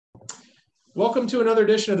Welcome to another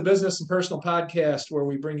edition of the Business and Personal Podcast, where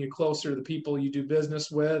we bring you closer to the people you do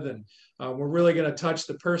business with. And we're really going to touch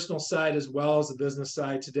the personal side as well as the business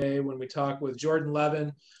side today when we talk with Jordan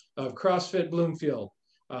Levin of CrossFit Bloomfield.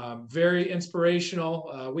 Very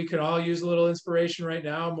inspirational. We can all use a little inspiration right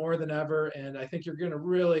now more than ever. And I think you're going to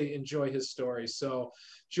really enjoy his story. So,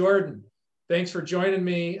 Jordan, thanks for joining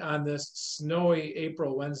me on this snowy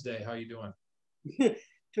April Wednesday. How are you doing?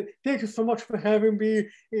 Thank you so much for having me.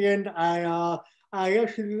 And I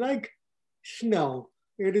actually like snow.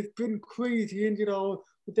 It has been crazy, and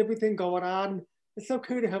with everything going on, it's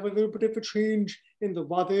okay to have a little bit of a change in the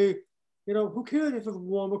weather. Who cares if it's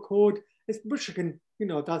warm or cold? It's Michigan.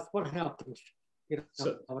 That's what happens. You know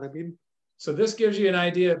So, what I mean? So this gives you an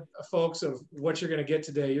idea, folks, of what you're going to get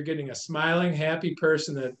today. You're getting a smiling, happy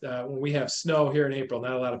person that when we have snow here in April,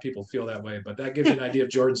 not a lot of people feel that way, but that gives you an idea of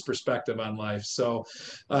Jordan's perspective on life. So,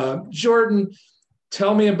 Jordan,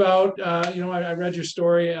 tell me about, I read your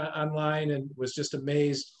story online and was just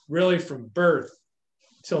amazed, really from birth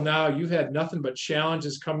till now, you've had nothing but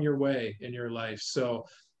challenges come your way in your life. So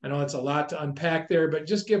I know it's a lot to unpack there, but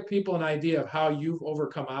just give people an idea of how you've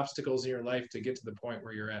overcome obstacles in your life to get to the point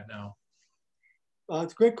where you're at now.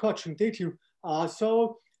 It's a great question. Thank you.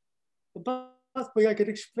 So the best way I could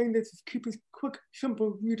explain this is keep a quick,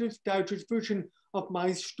 simple Reader's Digest version of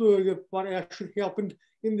my story of what actually happened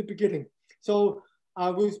in the beginning. So I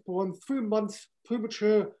was born 3 months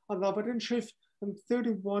premature, 11 inches and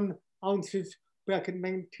 31 ounces back in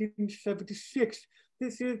 1976.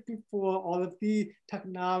 This is before all of the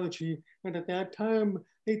technology, and at that time,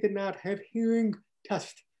 they did not have hearing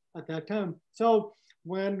tests at that time. So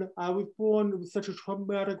when I was born, it was such a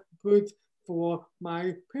traumatic birth for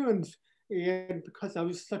my parents. And because I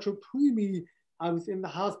was such a preemie, I was in the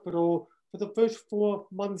hospital for the first 4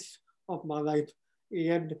 months of my life.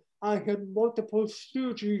 And I had multiple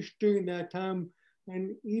surgeries during that time.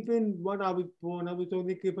 And even when I was born, I was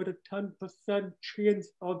only given a 10% chance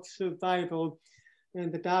of survival.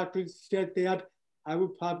 And the doctors said that I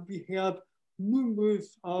would probably have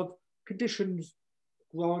numerous of conditions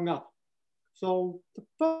growing up. So the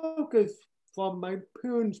focus from my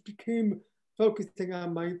parents became focusing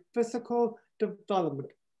on my physical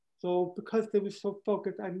development. So because they were so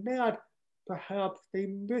focused on that, perhaps they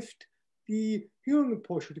missed the hearing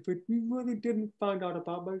portion of it. We really didn't find out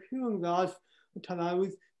about my hearing loss until I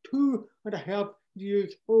was 2.5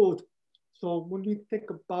 years old. So when you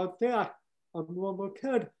think about that, a normal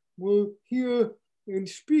kid will hear and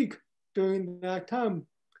speak during that time.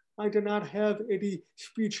 I did not have any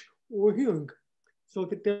speech or hearing. So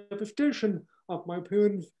the devastation of my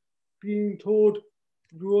parents being told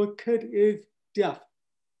your kid is deaf.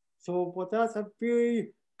 So well, that's a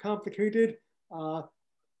very complicated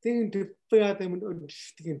thing to fathom and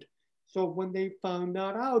understand. So when they found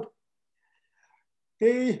that out,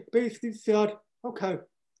 they basically said, okay,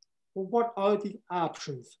 well, what are the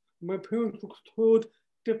options? My parents were told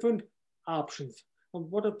different options. And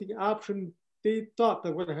one of the options they thought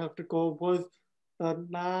they would have to go was the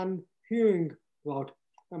non-hearing route.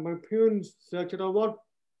 And my parents said, you know what?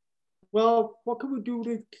 Well, what can we do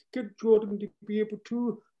to get Jordan to be able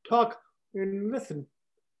to talk and listen?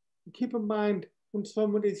 Keep in mind, when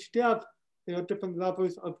someone is deaf, there are different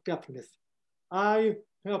levels of deafness. I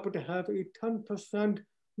happen to have a 10%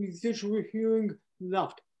 residual hearing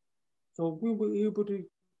left. So we were able to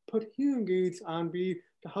put hearing aids on me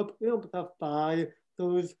to help amplify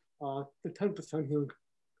those the 10% hearing.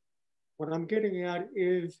 What I'm getting at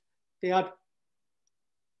is that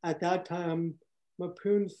at that time, my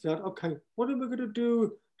parents said, okay, what are we going to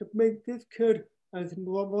do to make this kid as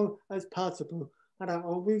normal as possible? And I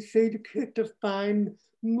always say to kids to find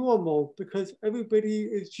normal because everybody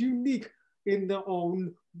is unique in their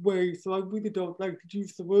own way. So I really don't like to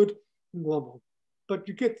use the word normal, but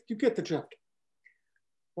you get the drift.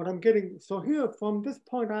 What I'm getting, so here from this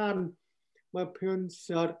point on, my parents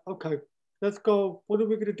said, okay, let's go. What are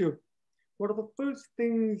we going to do? One of the first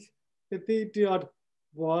things that they did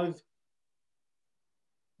was,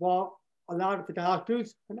 well, a lot of the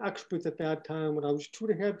doctors and experts at that time, when I was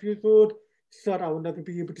 2.5 years old, said I would never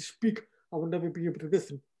be able to speak. I would never be able to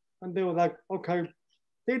listen. And they were like, okay,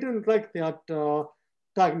 they didn't like that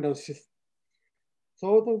diagnosis.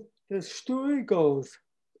 So the story goes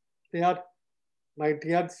that my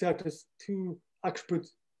dad said this to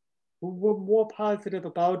experts who were more positive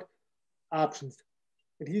about options.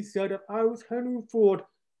 And he said, if I was Henry Ford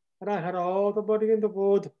and I had all the money in the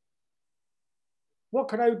world, what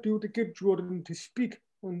could I do to get Jordan to speak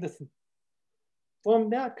and listen? From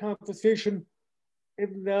that conversation, it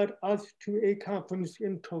led us to a conference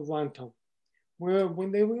in Toronto, where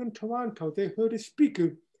when they were in Toronto, they heard a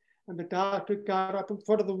speaker, and the doctor got up in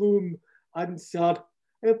front of the room and said,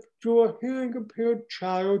 if your hearing impaired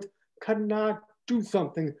child cannot do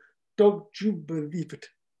something, don't you believe it?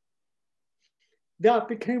 That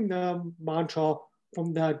became the mantra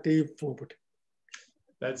from that day forward.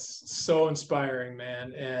 That's so inspiring,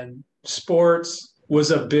 man. And sports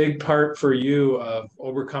was a big part for you of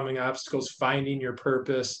overcoming obstacles, finding your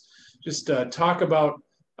purpose. Just talk about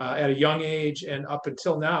at a young age and up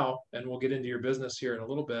until now, and we'll get into your business here in a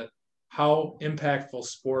little bit, how impactful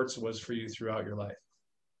sports was for you throughout your life.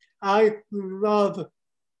 I love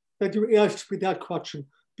that you asked me that question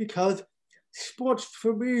because sports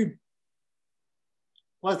for me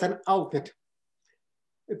was an outlet.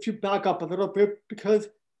 If you back up a little bit, because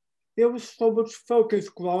there was so much focus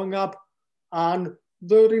growing up on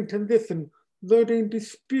learning to listen, learning to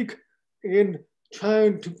speak, and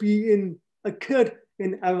trying to be in a kid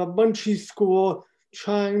in elementary school,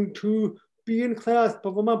 trying to be in class.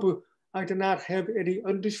 But remember, I did not have any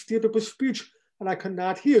understandable speech and I could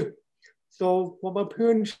not hear. So what my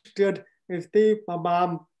parents did is my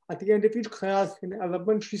mom, at the end of each class in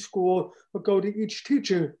elementary school, would go to each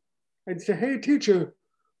teacher and say, hey, teacher,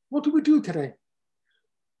 what do we do today?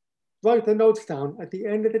 Write the notes down. At the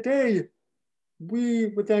end of the day, we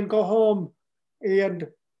would then go home and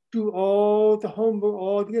do all the homework,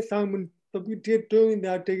 all the assignments that we did during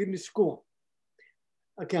that day in the school.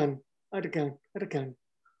 Again and again and again.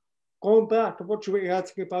 Going back to what you were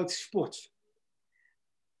asking about sports.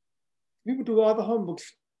 We would do all the homework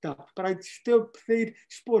stuff, but I still played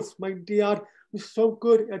sports. My dad was so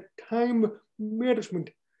good at time management.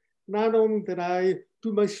 Not only did I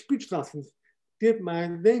do my speech lessons, did my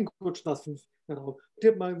language lessons,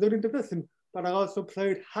 did my learning to listen, but I also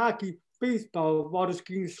played hockey, baseball, water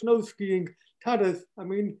skiing, snow skiing, tennis. I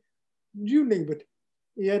mean, you name it.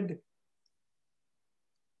 And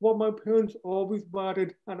what my parents always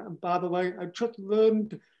wanted, and by the way, I just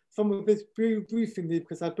learned some of this very recently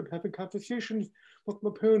because I've been having conversations with my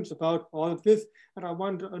parents about all of this, and I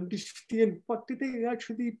wanted to understand what did they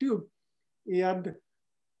actually do. And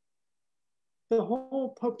the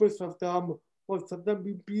whole purpose of them was to let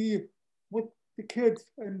me be with the kids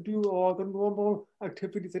and do all the normal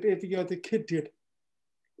activities that every other kid did.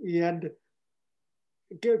 And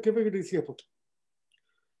give you an example.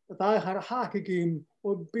 If I had a hockey game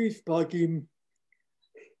or a baseball game,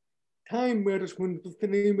 time management was the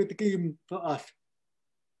name of the game for us.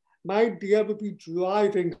 My dad would be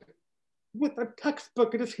driving with a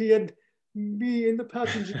textbook in his hand, me in the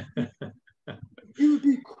passenger seat. He would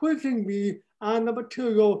be quizzing me on the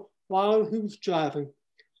material while he was driving.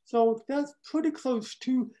 So that's pretty close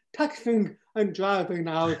to texting and driving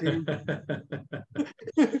nowadays.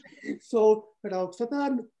 So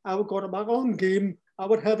then I would go to my own game. I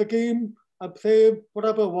would have a game, I'd play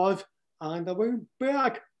whatever it was, and I went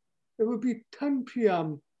back. It would be 10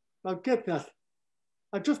 p.m. Now get this.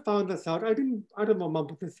 I just found this out. I didn't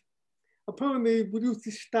remember this. Apparently, we used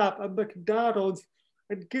to stop at McDonald's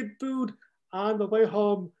and get food on the way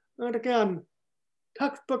home. And again,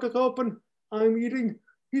 textbook is open, I'm eating,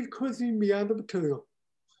 he's quizzing me on the material.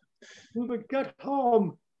 We would get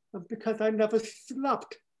home, and because I never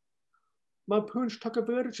slept, my parents took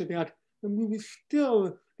advantage of that, and we would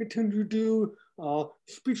still continue to do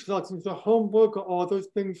speech lessons or homework or all those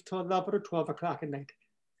things till 11 or 12 o'clock at night.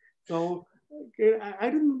 So I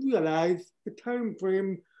didn't realize the time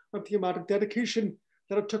frame of the amount of dedication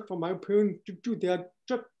that it took for my parents to do that,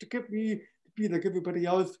 just to get me to be like everybody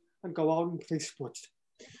else and go out and play sports.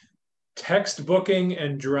 Text booking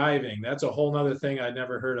and driving. That's a whole nother thing I'd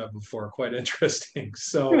never heard of before. Quite interesting.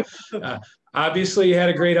 So obviously you had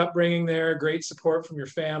a great upbringing there, great support from your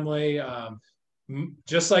family.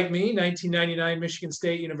 Just like me, 1999 Michigan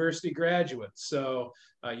State University graduate. So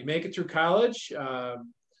you make it through college,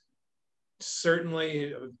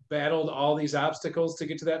 certainly battled all these obstacles to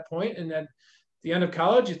get to that point. And at the end of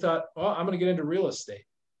college, you thought, well, I'm going to get into real estate.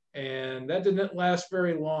 And that didn't last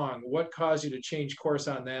very long. What caused you to change course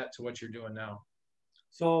on that to what you're doing now?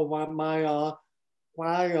 So when I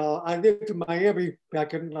lived in Miami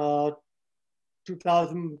back in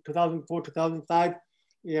 2000, 2004, 2005,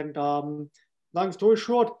 and long story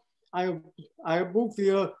short, I moved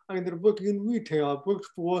there. I ended up working in retail. I worked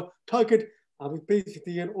for Target. I was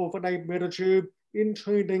basically an overnight manager in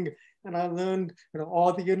training, and I learned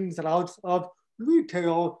all the ins and outs of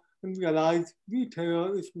retail and realized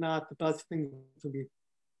retail is not the best thing for me.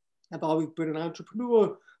 I've always been an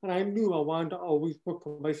entrepreneur, and I knew I wanted to always work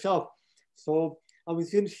for myself. So I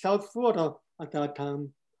was in South Florida at that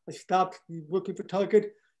time. I stopped working for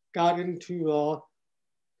Target, got into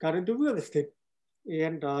real estate,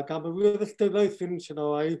 and got my real estate license.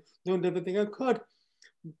 I learned everything I could.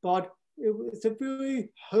 but it's a very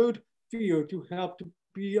hard field. You have to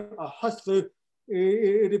be a hustler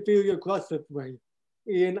in a very aggressive way.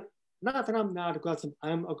 And not that I'm not aggressive,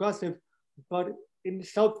 I'm aggressive, but in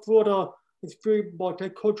South Florida, it's very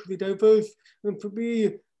multiculturally diverse. And for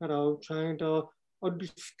me, trying to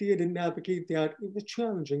understand and navigate that, it was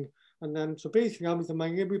challenging. And then, so basically, I was in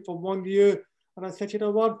Miami for 1 year, and I said, you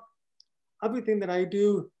know what? Everything that I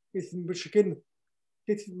do is in Michigan.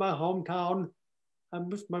 This is my hometown. I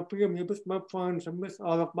miss my family, I miss my friends, I miss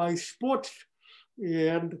all of my sports.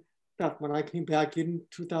 And that's when I came back in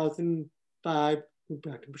 2005, went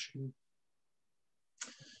back to Michigan.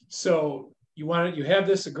 So you have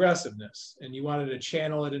this aggressiveness and you wanted to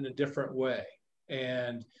channel it in a different way.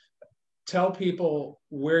 And tell people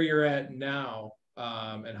where you're at now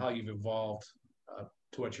and how you've evolved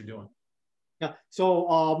to what you're doing. Yeah,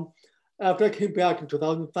 so after I came back in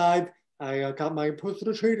 2005, I got my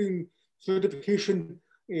personal training certification,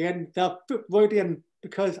 and that fit right in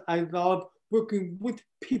because I love working with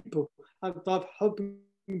people. I love helping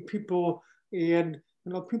people, and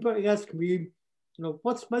people ask me,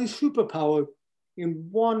 what's my superpower?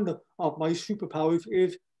 And one of my superpowers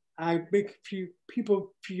is I make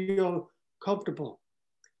people feel comfortable.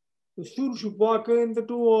 As soon as you walk in the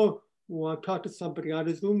door or talk to somebody on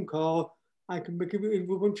a Zoom call, I can make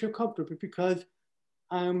everyone feel comfortable because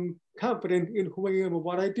I'm confident in who I am and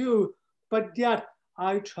what I do, but yet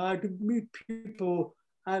I try to meet people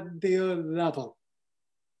at their level.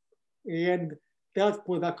 And that's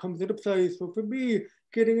where that comes into play. So for me,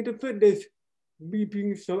 getting into fitness, me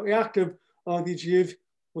being so active all these years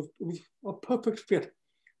was a perfect fit.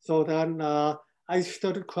 So then I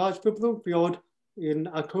started CrossFit Bloomfield in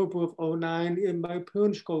October of '09 in my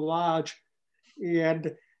parents' garage.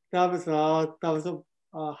 And that was a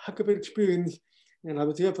heck of an experience. And I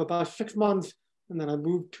was there for about 6 months. And then I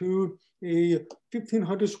moved to a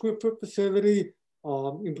 1,500 square foot facility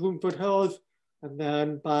in Bloomfield Hills. And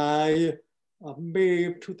then by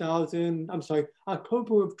October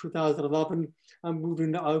of 2011, I'm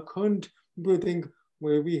moving to our current building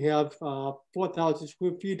where we have 4,000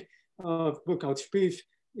 square feet of workout space.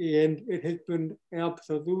 And it has been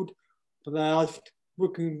absolute blast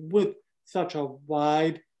working with such a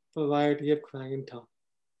wide variety of clientele.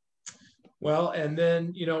 Well, and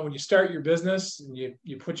then, when you start your business and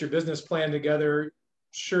you put your business plan together,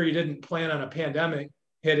 sure, you didn't plan on a pandemic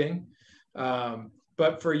hitting.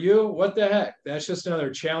 But for you, what the heck? That's just another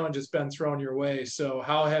challenge that's been thrown your way. So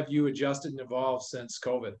how have you adjusted and evolved since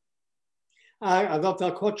COVID? I love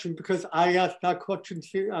that question because I asked that question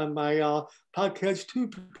on my podcast too,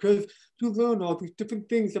 because you learn all these different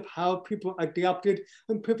things of how people adapted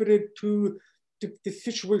and pivoted to the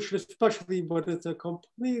situation, especially when it's a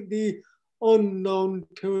completely unknown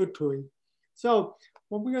territory. So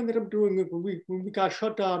what we ended up doing is when we got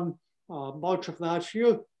shut down March of last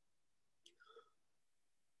year,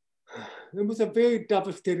 it was a very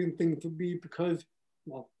devastating thing for me because,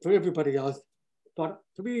 well, for everybody else, but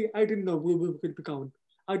for me, I didn't know where we were going to be going.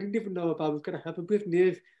 I didn't even know if I was going to have a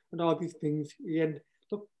business and all these things. And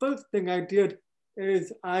the first thing I did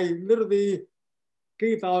is I literally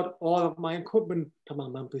gave out all of my equipment to my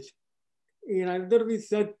members. And I literally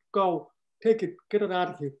said, go, take it, get it out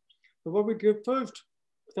of here. So what we did first,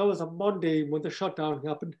 that was a Monday when the shutdown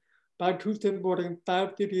happened. By Tuesday morning,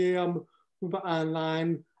 5:30 a.m., we were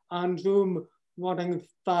online on Zoom, running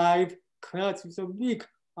 5 classes a week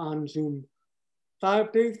on Zoom.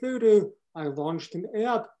 5 days later, I launched an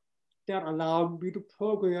app that allowed me to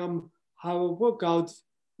program our workouts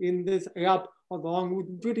in this app along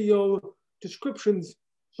with video descriptions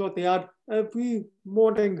so that every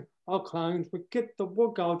morning our clients would get the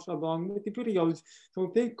workouts along with the videos.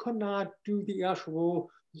 So they could not do the actual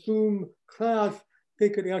Zoom class, they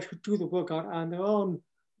could actually do the workout on their own.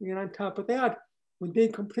 And on top of that, when they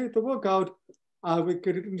complete the workout, I would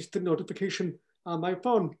get an instant notification on my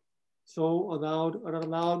phone. So it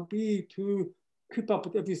allowed me to keep up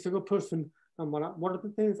with every single person. And one of the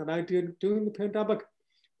things that I did during the pandemic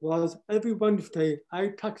was every Wednesday,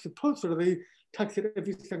 I personally texted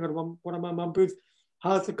every single one of my members,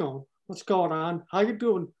 how's it going? What's going on? How you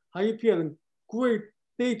doing? How you feeling? Great.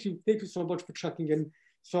 Thank you. Thank you so much for checking in.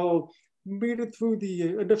 So we made it through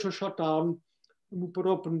the initial shutdown. We put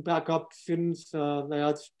open back up since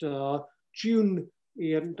last June,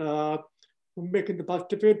 and we're making the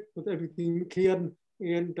best of it with everything we can.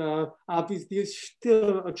 And obviously, it's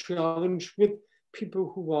still a challenge with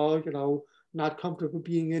people who are, not comfortable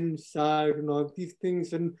being inside and all these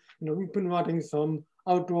things. And we've been running some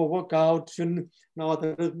outdoor workouts, and now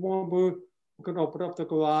that it's warmer, we're going to open up the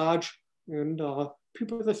garage, and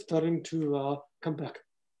people are starting to come back.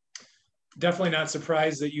 definitely not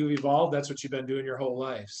surprised that you've evolved. That's what you've been doing your whole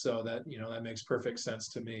life. So that, that makes perfect sense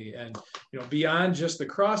to me. And, beyond just the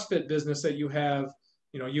CrossFit business that you have,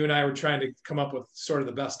 you and I were trying to come up with sort of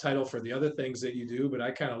the best title for the other things that you do, but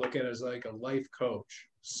I kind of look at it as like a life coach.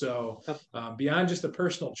 So beyond just the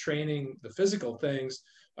personal training, the physical things,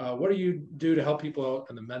 what do you do to help people out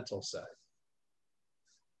on the mental side?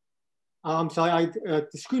 Sorry, the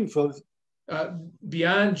screen froze.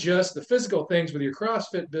 Beyond just the physical things with your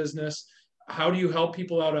CrossFit business, how do you help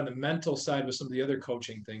people out on the mental side with some of the other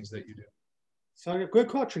coaching things that you do? So great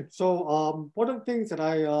question. So one of the things that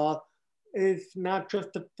I is not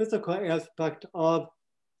just the physical aspect of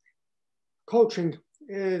coaching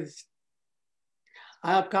is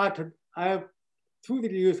I have through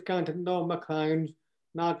the years gotten to know my clients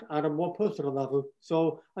not at a more personal level.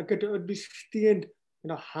 So I get to understand,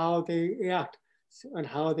 how they act and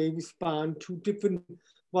how they respond to different,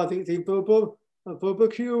 whether it's a verbal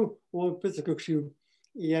cue or physical cue.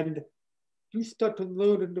 And you start to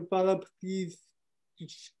learn and develop these,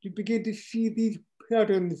 you begin to see these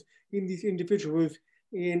patterns in these individuals.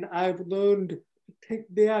 And I've learned to take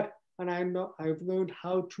that, and I've learned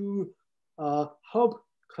how to help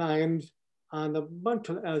clients on the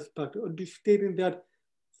mental aspect, understanding that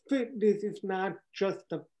fitness is not just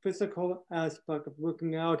the physical aspect of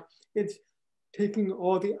working out, it's taking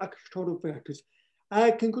all the external factors.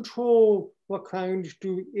 I can control what clients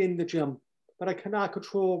do in the gym, but I cannot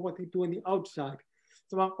control what they do on the outside.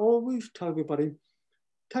 So I always tell everybody,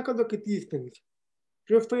 take a look at these things.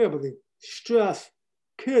 Your family, stress,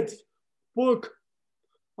 kids, work.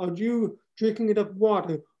 Are you drinking enough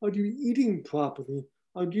water? Are you eating properly?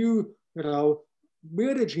 Are you,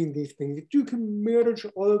 managing these things? If you can manage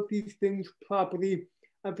all of these things properly,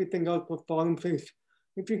 everything else will fall in place.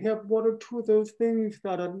 If you have one or two of those things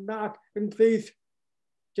that are not in place,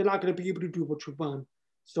 you're not going to be able to do what you want.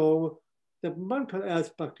 So the mental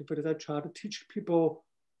aspect of it is I try to teach people,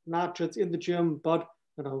 not just in the gym, but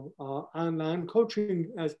online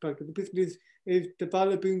coaching aspect of the business is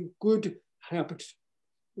developing good habits.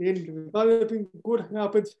 And developing good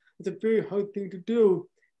habits is a very hard thing to do.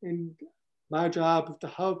 And my job is to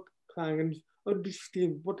help clients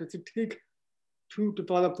understand what does it take to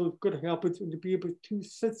develop those good habits and to be able to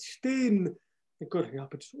sustain the good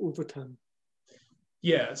habits over time.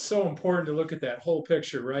 Yeah, it's so important to look at that whole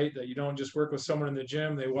picture, right? That you don't just work with someone in the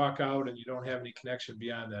gym, they walk out and you don't have any connection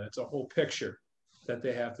beyond that. It's a whole picture that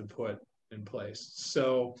they have to put in place.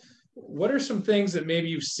 So what are some things that maybe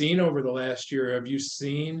you've seen over the last year? Have you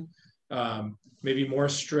seen maybe more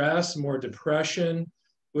stress, more depression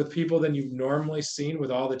with people than you've normally seen with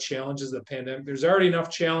all the challenges of the pandemic? There's already enough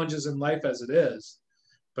challenges in life as it is,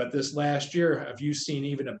 but this last year, have you seen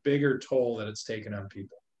even a bigger toll that it's taken on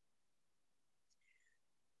people?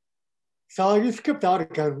 So you skipped out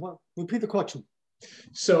again. Repeat the question.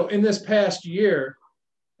 So in this past year,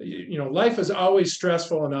 life is always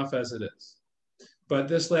stressful enough as it is. But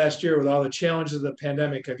this last year, with all the challenges of the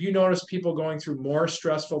pandemic, have you noticed people going through more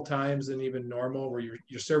stressful times than even normal, where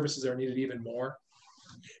your services are needed even more?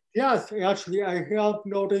 Yes, actually, I have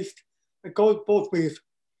noticed it goes both ways.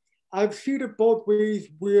 I've seen it both ways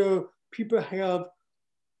where people have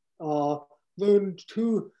learned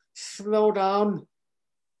to slow down,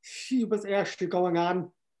 see what's actually going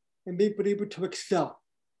on, and they've been able to excel.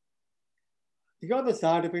 The other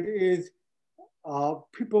side of it is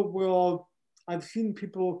I've seen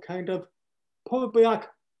people kind of pull back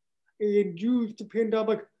and use the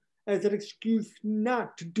pandemic as an excuse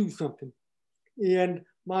not to do something. And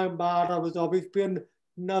my motto has always been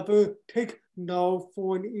never take no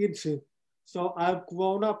for an answer. So I've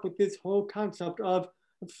grown up with this whole concept of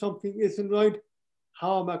if something isn't right,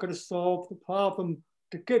 how am I going to solve the problem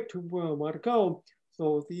to get to where I want to go?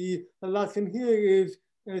 So the lesson here is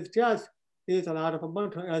just there's a lot of a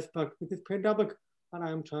mental aspect with this pandemic, and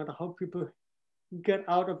I'm trying to help people get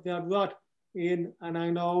out of that rut. And I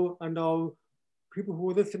know people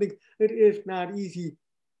who are listening, it is not easy,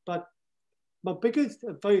 but my biggest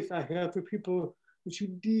advice I have for people is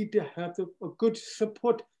you need to have a good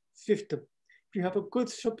support system. If you have a good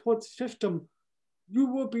support system, you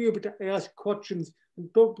will be able to ask questions,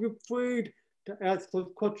 and don't be afraid to ask those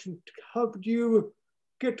questions to help you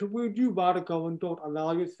get to where you want to go, and don't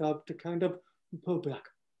allow yourself to kind of pull back.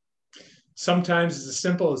 Sometimes it's as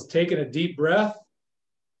simple as taking a deep breath,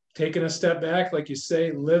 taking a step back, like you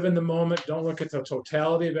say, live in the moment. Don't look at the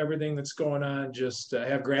totality of everything that's going on. Just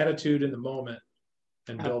have gratitude in the moment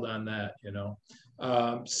and build on that,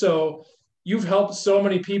 So you've helped so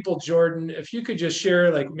many people, Jordan. If you could just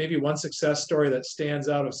share like maybe one success story that stands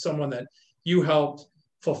out of someone that you helped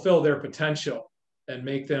fulfill their potential and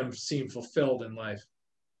make them seem fulfilled in life.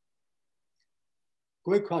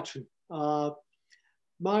 Great question.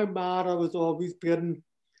 My motto has always been,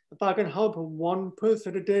 if I can help one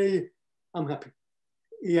person a day, I'm happy.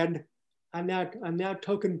 And on that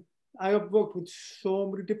token, I have worked with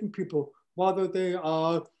so many different people, whether they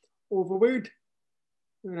are overweight,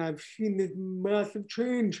 and I've seen this massive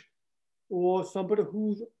change, or somebody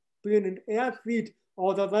who's been an athlete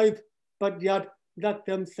all their life, but yet let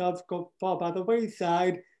themselves go fall by the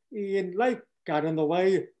wayside and life got in the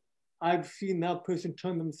way. I've seen that person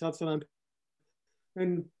turn themselves around.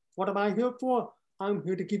 And what am I here for? I'm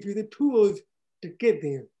here to give you the tools to get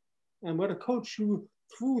there. I'm going to coach you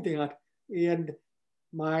through that. And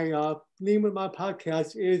my name of my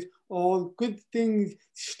podcast is All Good Things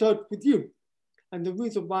Start With You. And the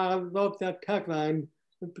reason why I love that tagline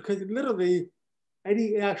is because literally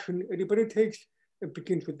any action anybody takes, it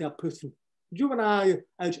begins with that person. You and I,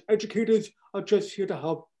 as educators, are just here to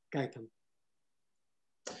help guide them.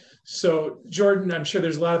 So, Jordan, I'm sure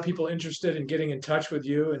there's a lot of people interested in getting in touch with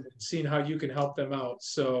you and seeing how you can help them out.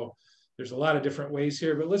 So, there's a lot of different ways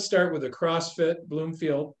here, but let's start with the CrossFit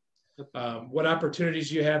Bloomfield. What opportunities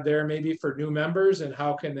do you have there, maybe for new members, and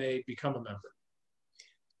how can they become a member?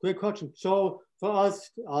 Great question. So, for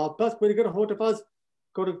us, best way to get a hold of us,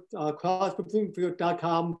 go to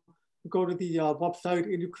crossfitbloomfield.com, go to the website,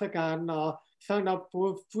 and you click on sign up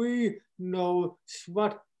for a free no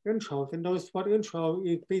sweat intro. The no sweat intro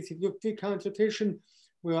is basically a free consultation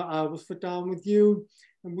where I will sit down with you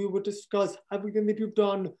and we will discuss everything that you've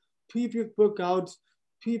done, previous workouts,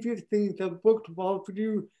 previous things that worked well for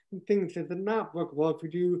you, and things that did not work well for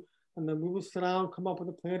you. And then we will sit down, come up with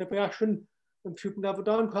a plan of action. If you've never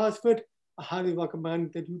done CrossFit, I highly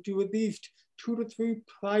recommend that you do at least 2 to 3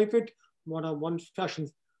 private one-on-one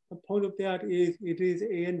sessions. The point of that is it is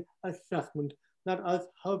an assessment. Let us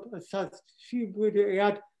help assess, see where you're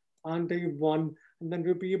at on day one, and then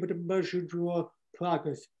you'll be able to measure your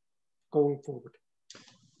progress going forward.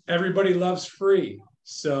 Everybody loves free.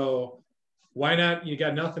 So why not? You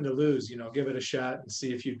got nothing to lose, give it a shot and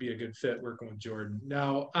see if you'd be a good fit working with Jordan.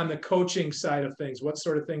 Now, on the coaching side of things, what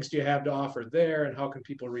sort of things do you have to offer there, and how can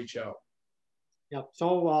people reach out? Yeah,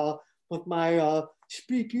 so with my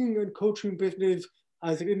speaking and coaching business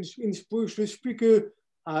as an inspirational speaker,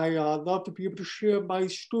 I love to be able to share my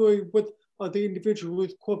story with other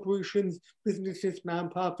individuals, corporations, businesses,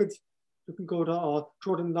 nonprofits. You can go to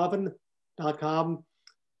jordanlevin.com.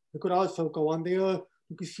 You could also go on there.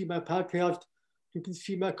 You can see my podcast. You can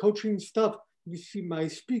see my coaching stuff. You can see my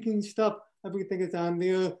speaking stuff. Everything is on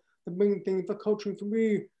there. The main thing for coaching for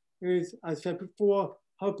me is, as I said before,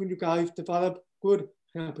 helping you guys develop good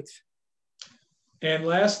habits. And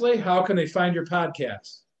lastly, how can they find your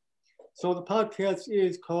podcast? So the podcast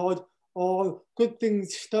is called All Good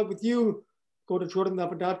Things Start With You. Go to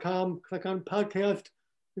jordanlevin.com, click on podcast.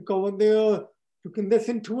 You go in there. You can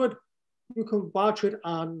listen to it. You can watch it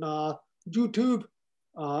on YouTube.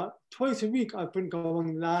 Twice a week, I've been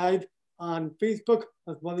going live on Facebook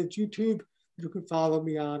as well as YouTube. You can follow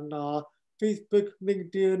me on Facebook,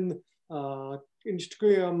 LinkedIn,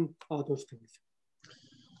 Instagram, all those things.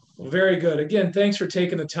 Well, very good. Again, thanks for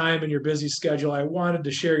taking the time in your busy schedule. I wanted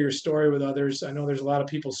to share your story with others. I know there's a lot of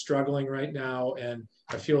people struggling right now, and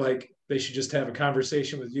I feel like they should just have a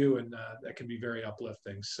conversation with you, and that can be very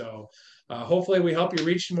uplifting. So hopefully we help you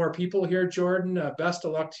reach more people here, Jordan. Best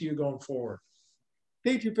of luck to you going forward.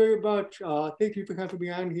 Thank you very much. Thank you for having me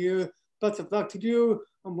on here. Best of luck to you,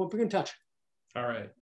 and we'll be in touch. All right.